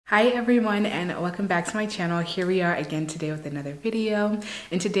Hi everyone, and welcome back to my channel. Here we are again today with another video.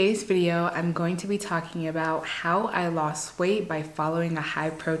 In today's video, I'm going to be talking about how I lost weight by following a high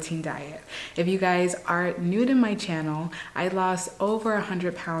protein diet. If you guys are new to my channel, I lost over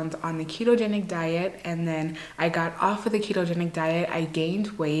 100 pounds on the ketogenic diet, and then I got off of the ketogenic diet, I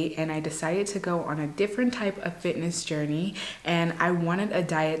gained weight, and I decided to go on a different type of fitness journey, and I wanted a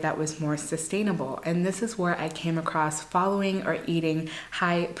diet that was more sustainable. And this is where I came across following or eating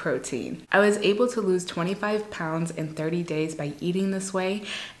high protein. I was able to lose 25 pounds in 30 days by eating this way,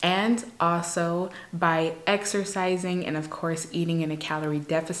 and also by exercising, and of course eating in a calorie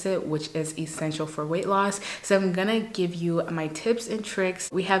deficit, which is essential for weight loss. So I'm gonna give you my tips and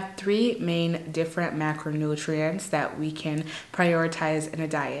tricks. We have three main different macronutrients that we can prioritize in a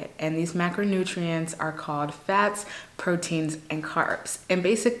diet, and these macronutrients are called fats, proteins, and carbs. And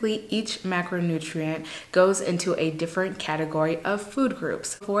basically each macronutrient goes into a different category of food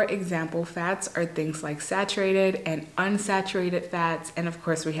groups. For example, fats are things like saturated and unsaturated fats, and of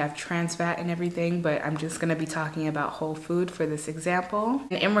course we have trans fat and everything, but I'm just going to be talking about whole food for this example.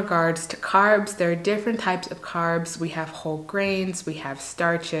 And in regards to carbs, there are different types of carbs. We have whole grains, we have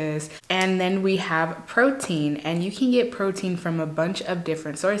starches, and then we have protein. And you can get protein from a bunch of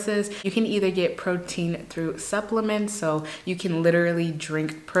different sources. You can either get protein through supplements, so you can literally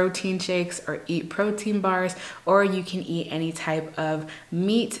drink protein shakes or eat protein bars, or you can eat any type of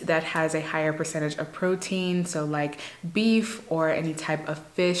meat that has a higher percentage of protein, so like beef or any type of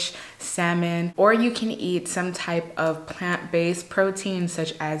fish, salmon, or you can eat some type of plant-based protein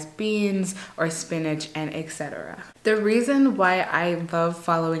such as beans or spinach and etc. The reason why I love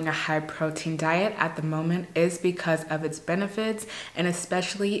following a high protein diet at the moment is because of its benefits, and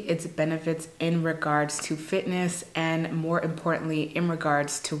especially its benefits in regards to fitness and more importantly in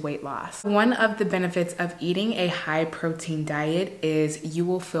regards to weight loss. One of the benefits of eating a high protein diet is you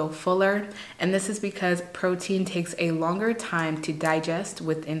will feel fuller, and this is because protein takes a longer time to digest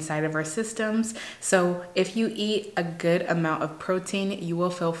inside of our systems. So if you eat a good amount of protein, you will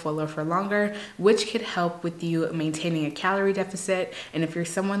feel fuller for longer, which could help with you maintaining a calorie deficit. And if you're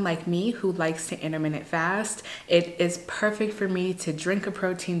someone like me who likes to intermittent fast, it is perfect for me to drink a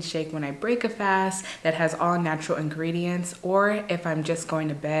protein shake when I break a fast that has all natural ingredients, or if I'm just going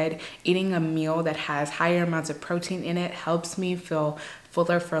to bed, eating a meal that has higher amounts of protein in it helps me feel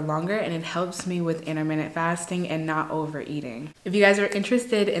fuller for longer, and it helps me with intermittent fasting and not overeating. If you guys are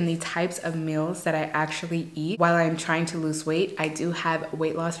interested in the types of meals that I actually eat while I'm trying to lose weight, I do have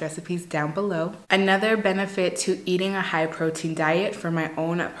weight loss recipes down below. Another benefit to eating a high protein diet from my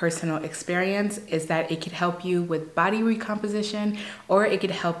own personal experience is that it could help you with body recomposition, or it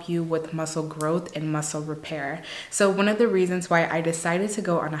could help you with muscle growth and muscle repair. So one of the reasons why I decided to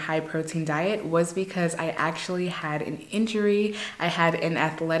go on a high protein diet was because I actually had an injury. I had an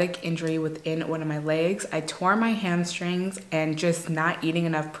athletic injury within one of my legs. I tore my hamstrings, and just not eating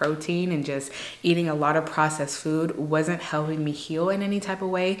enough protein and just eating a lot of processed food wasn't helping me heal in any type of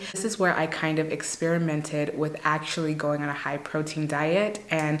way. This is where I kind of experimented with actually going on a high protein diet,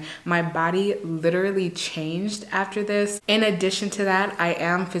 and my body literally changed after this. In addition to that, I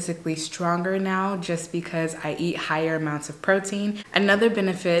am physically stronger now just because I eat higher amounts of protein. Another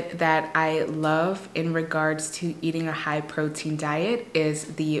benefit that I love in regards to eating a high protein diet is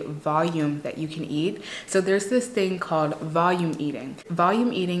the volume that you can eat. So there's this thing called volume eating.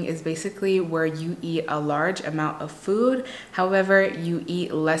 Volume eating is basically where you eat a large amount of food, however you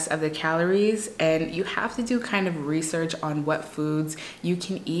eat less of the calories, and you have to do kind of research on what foods you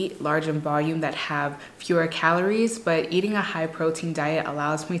can eat large in volume that have fewer calories. But eating a high protein diet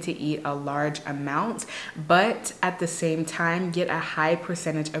allows me to eat a large amount, but at the same time get a high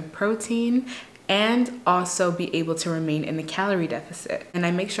percentage of protein and also be able to remain in the calorie deficit. And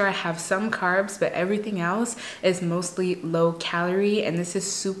I make sure I have some carbs, but everything else is mostly low calorie, and this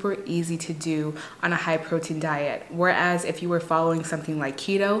is super easy to do on a high protein diet. Whereas if you were following something like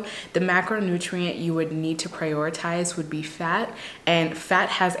keto, the macronutrient you would need to prioritize would be fat, and fat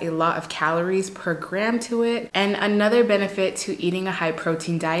has a lot of calories per gram to it. And another benefit to eating a high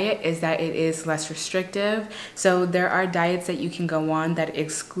protein diet is that it is less restrictive. So there are diets that you can go on that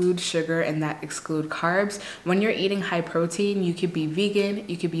exclude sugar and that exclude carbs. When you're eating high protein, you could be vegan,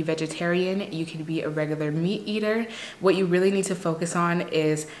 you could be vegetarian, you could be a regular meat eater. What you really need to focus on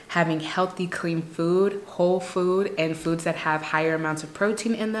is having healthy, clean food, whole food, and foods that have higher amounts of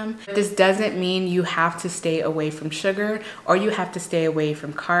protein in them. This doesn't mean you have to stay away from sugar or you have to stay away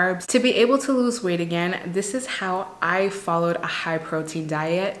from carbs. To be able to lose weight again, this is how I followed a high protein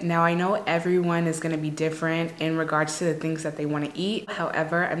diet. Now I know everyone is going to be different in regards to the things that they want to eat.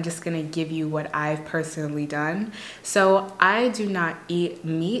 However, I'm just going to give you what what I've personally done. So I do not eat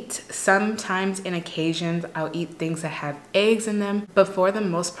meat. Sometimes in occasions I'll eat things that have eggs in them, but for the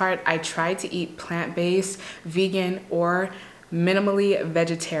most part I try to eat plant-based, vegan, or minimally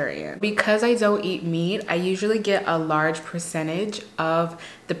vegetarian. Because I don't eat meat, I usually get a large percentage of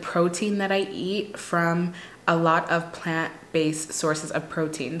the protein that I eat from a lot of plant-based sources of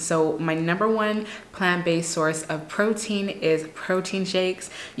protein. So my number one plant-based source of protein is protein shakes.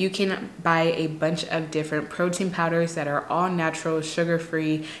 You can buy a bunch of different protein powders that are all natural,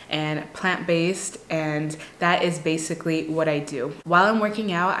 sugar-free, and plant-based, and that is basically what I do. While I'm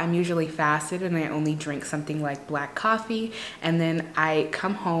working out, I'm usually fasted and I only drink something like black coffee, and then I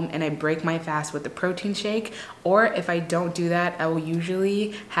come home and I break my fast with a protein shake, or if I don't do that, I will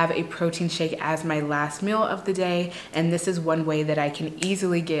usually have a protein shake as my last meal of the day, and this is one way that I can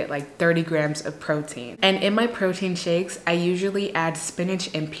easily get like 30 grams of protein. And in my protein shakes, I usually add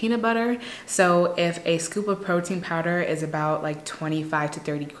spinach and peanut butter. So if a scoop of protein powder is about like 25 to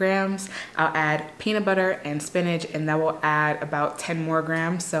 30 grams, I'll add peanut butter and spinach, and that will add about 10 more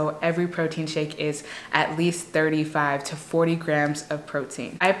grams. So every protein shake is at least 35 to 40 grams of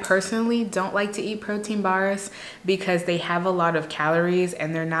protein. I personally don't like to eat protein bars because they have a lot of calories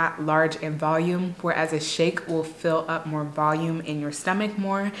and they're not large in volume, whereas a shake will fill up more volume in your stomach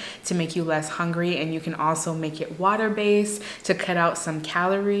more to make you less hungry, and you can also make it water-based to cut out some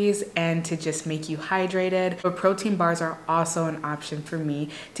calories and to just make you hydrated. But protein bars are also an option for me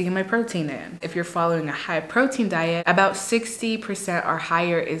to get my protein in. If you're following a high protein diet, about 60% or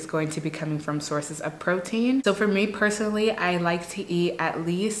higher is going to be coming from sources of protein. So for me personally, I like to eat at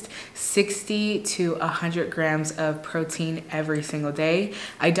least 60 to 100 grams of protein every single day.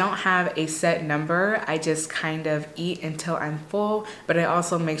 I don't have a set number. I just kind of eat until I'm full, but I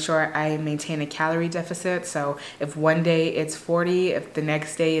also make sure I maintain a calorie deficit. So if one day it's 40, if the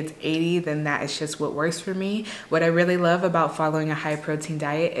next day it's 80, then that is just what works for me. What I really love about following a high protein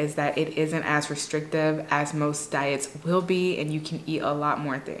diet is that it isn't as restrictive as most diets will be, and you can eat a lot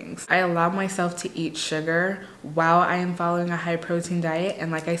more things. I allow myself to eat sugar while I am following a high protein diet,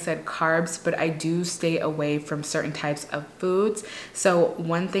 and like I said, carbs, but I do stay away from certain types of foods. So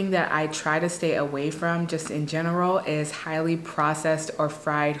one thing that I try to stay away from just in general is highly processed or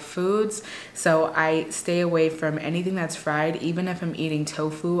fried foods. So I stay away from anything that's fried. Even if I'm eating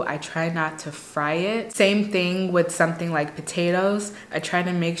tofu, I try not to fry it. Same thing with something like potatoes. I try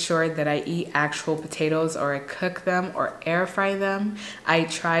to make sure that I eat actual potatoes, or I cook them or air fry them. I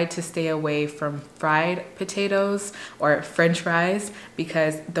try to stay away from fried potatoes or French fries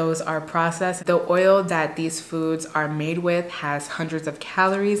because those are processed. The oil that these foods are made with has hundreds of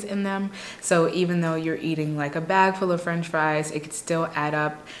calories in them. So even though you're eating like a bag full of French fries, it could still add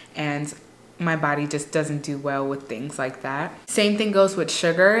up, and my body just doesn't do well with things like that. Same thing goes with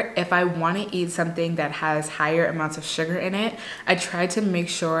sugar. If I want to eat something that has higher amounts of sugar in it, I try to make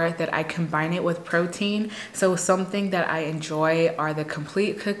sure that I combine it with protein. So something that I enjoy are the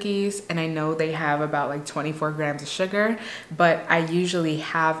complete cookies, and I know they have about like 24 grams of sugar, but I usually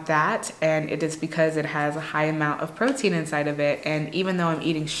have that, and it is because it has a high amount of protein inside of it. And even though I'm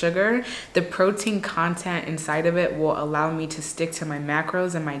eating sugar, the protein content inside of it will allow me to stick to my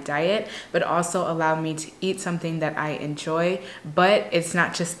macros and my diet, but also allow me to eat something that I enjoy. But it's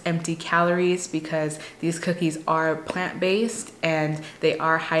not just empty calories, because these cookies are plant-based and they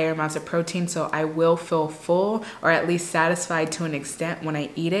are higher amounts of protein, so I will feel full or at least satisfied to an extent when I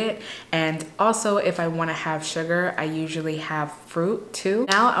eat it. And also, if I want to have sugar, I usually have fruit too.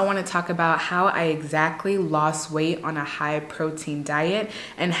 Now I want to talk about how I exactly lost weight on a high protein diet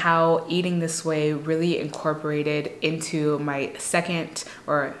and how eating this way really incorporated into my second,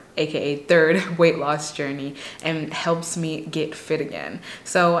 or aka third, weight loss journey and helps me get fit again.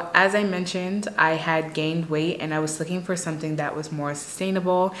 So as I mentioned, I had gained weight and I was looking for something that was more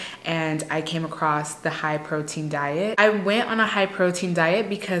sustainable, and I came across the high protein diet. I went on a high protein diet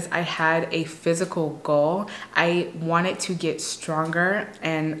because I had a physical goal. I wanted to get stronger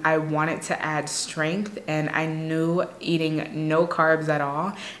and I wanted to add strength, and I knew eating no carbs at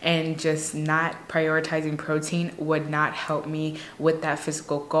all and just not prioritizing protein would not help me with that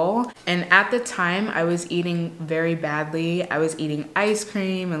physical goal. And at the time, I was eating very badly. I was eating ice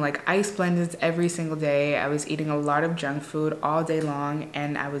cream and like ice blenders every single day. I was eating a lot of junk food all day long,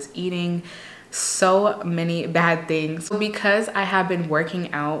 and I was eating so many bad things. Because I have been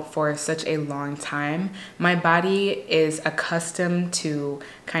working out for such a long time, my body is accustomed to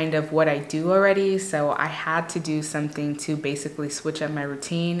kind of what I do already. So I had to do something to basically switch up my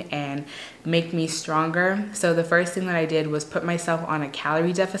routine and make me stronger. So the first thing that I did was put myself on a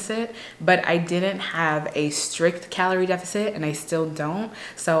calorie deficit, but I didn't have a strict calorie deficit, and I still don't.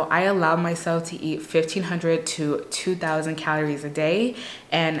 So I allowed myself to eat 1,500 to 2,000 calories a day.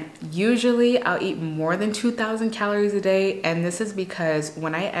 And usually I'll eat more than 2,000 calories a day. And this is because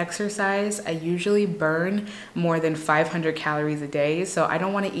when I exercise, I usually burn more than 500 calories a day. So I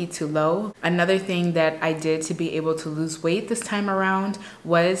don't want to eat too low. Another thing that I did to be able to lose weight this time around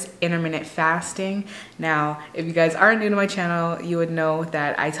was intermittent fasting. Now, if you guys are new to my channel, you would know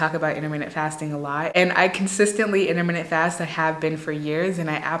that I talk about intermittent fasting a lot, and I consistently intermittent fast. I have been for years, and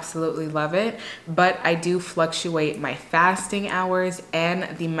I absolutely love it, but I do fluctuate my fasting hours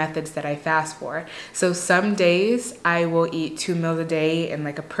and the methods that I fast for. So some days I will eat 2 meals a day and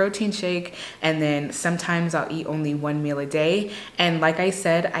like a protein shake, and then sometimes I'll eat only 1 meal a day. And like I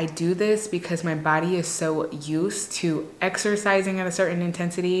said, I do this because my body is so used to exercising at a certain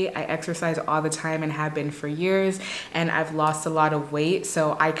intensity. I exercise all the time and have been for years, and I've lost a lot of weight.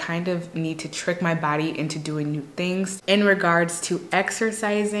 So I kind of need to trick my body into doing new things. In regards to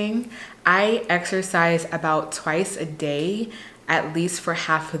exercising, I exercise about twice a day, at least for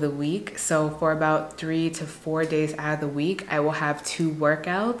half of the week. So for about 3 to 4 days out of the week, I will have 2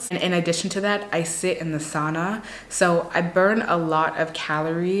 workouts. And in addition to that, I sit in the sauna. So I burn a lot of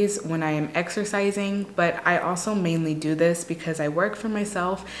calories when I am exercising, but I also mainly do this because I work for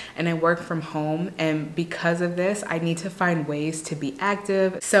myself and I work from home. And because of this, I need to find ways to be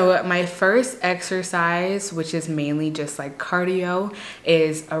active. So my first exercise, which is mainly just like cardio,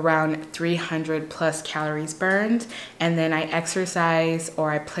 is around 300 plus calories burned. And then I exercise or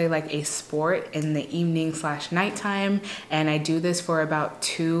I play like a sport in the evening / nighttime, and I do this for about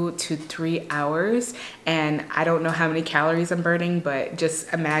 2 to 3 hours. And I don't know how many calories I'm burning, but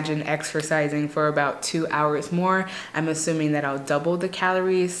just imagine exercising for about 2 hours more. I'm assuming that I'll double the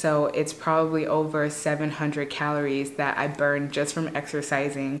calories, so it's probably over 700 calories that I burn just from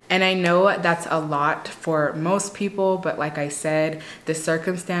exercising. And I know that's a lot for most people, but like I said, the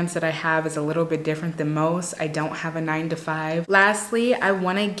circumstance that I have is a little bit different than most. I don't have a 9 to 5. Lastly, I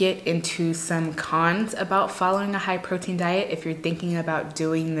want to get into some cons about following a high protein diet if you're thinking about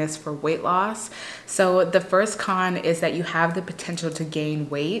doing this for weight loss. So the first con is that you have the potential to gain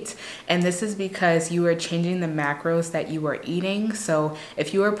weight, and this is because you are changing the macros that you are eating. So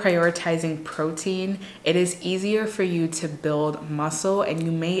if you are prioritizing protein, it is easier for you to build muscle, and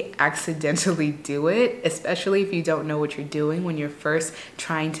you may accidentally do it, especially if you don't know what you're doing when you're first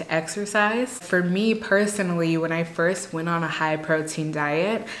trying to exercise. For me personally, when I first went on a high protein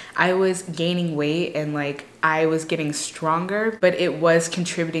diet, I was gaining weight and like I was getting stronger, but it was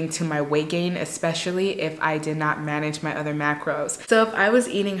contributing to my weight gain, especially if I did not manage my other macros. So if I was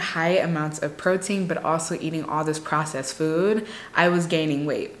eating high amounts of protein, but also eating all this processed food, I was gaining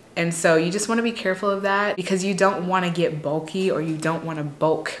weight. And so you just want to be careful of that because you don't want to get bulky or you don't want to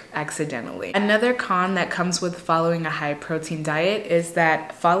bulk accidentally. Another con that comes with following a high protein diet is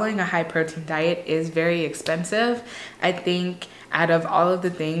that following a high protein diet is very expensive. I think out of all of the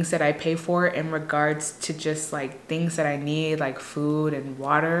things that I pay for in regards to just like things that I need, like food and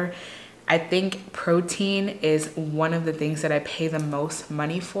water, I think protein is one of the things that I pay the most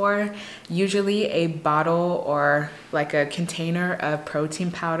money for. Usually a bottle or like a container of protein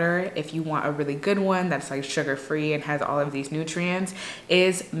powder, if you want a really good one that's like sugar-free and has all of these nutrients,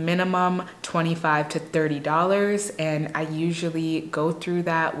 is minimum $25 to $30. And I usually go through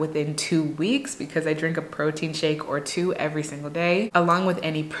that within 2 weeks because I drink a protein shake or 2 every single day. Along with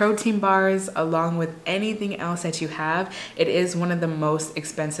any protein bars, along with anything else that you have, it is one of the most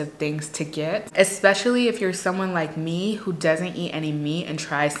expensive things to get, especially if you're someone like me who doesn't eat any meat and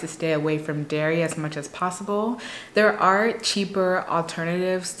tries to stay away from dairy as much as possible. There are cheaper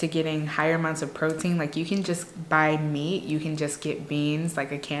alternatives to getting higher amounts of protein. Like you can just buy meat, you can just get beans,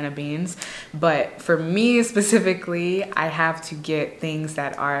 like a can of beans. But for me specifically, I have to get things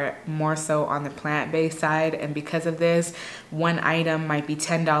that are more so on the plant-based side. And because of this, one item might be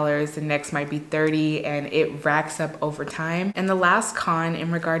 $10, the next might be $30, and it racks up over time. And the last con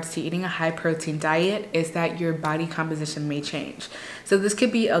in regards to eating a high protein diet is that your body composition may change. So this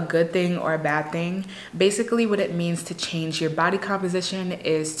could be a good thing or a bad thing. Basically what it means to change your body composition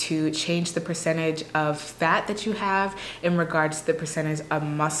is to change the percentage of fat that you have in regards to the percentage of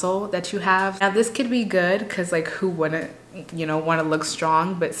muscle that you have. Now this could be good because like who wouldn't you know, want to look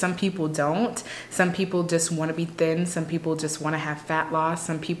strong, but some people don't. Some people just want to be thin. Some people just want to have fat loss.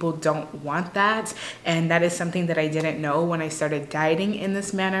 Some people don't want that. And that is something that I didn't know when I started dieting in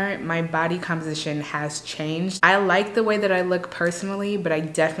this manner. My body composition has changed. I like the way that I look personally, but I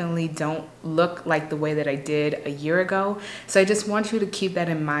definitely don't look like the way that I did a year ago. So I just want you to keep that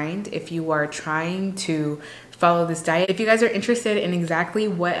in mind if you are trying to follow this diet. If you guys are interested in exactly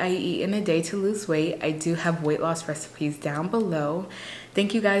what I eat in a day to lose weight, I do have weight loss recipes down below.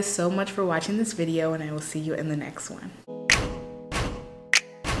 Thank you guys so much for watching this video, and I will see you in the next one.